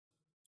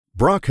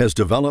Brock has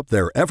developed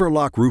their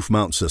EVERLOC Roof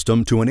Mount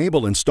System to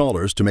enable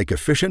installers to make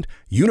efficient,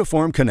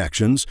 uniform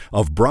connections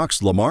of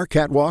Brock's LeMar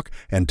Catwalk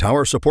and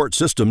tower support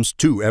systems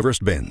to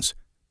Everest bins.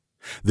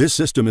 This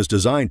system is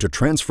designed to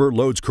transfer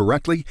loads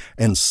correctly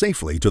and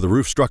safely to the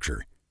roof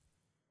structure.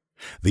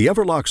 The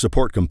EVERLOC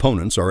support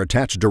components are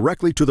attached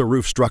directly to the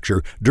roof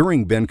structure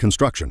during bin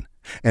construction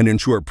and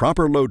ensure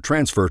proper load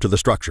transfer to the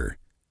structure.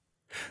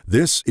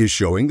 This is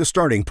showing the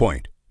starting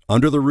point,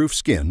 under the roof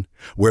skin,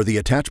 where the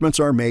attachments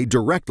are made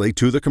directly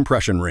to the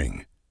compression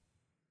ring.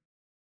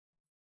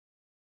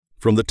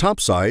 From the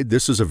top side,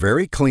 this is a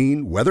very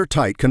clean,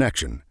 weather-tight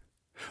connection.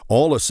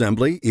 All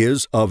assembly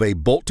is of a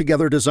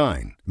bolt-together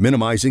design,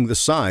 minimizing the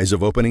size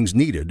of openings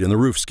needed in the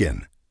roof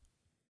skin.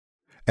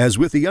 As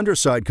with the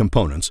underside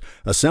components,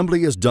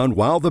 assembly is done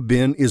while the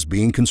bin is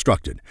being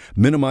constructed,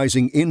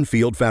 minimizing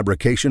in-field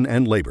fabrication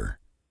and labor.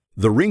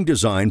 The ring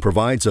design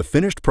provides a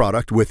finished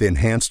product with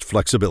enhanced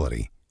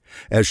flexibility.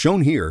 As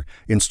shown here,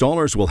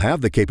 installers will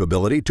have the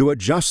capability to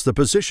adjust the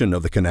position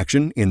of the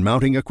connection in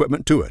mounting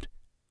equipment to it.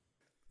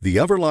 The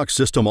EVERLOC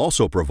system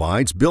also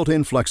provides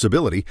built-in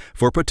flexibility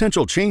for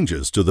potential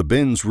changes to the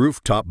bin's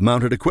rooftop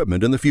mounted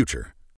equipment in the future.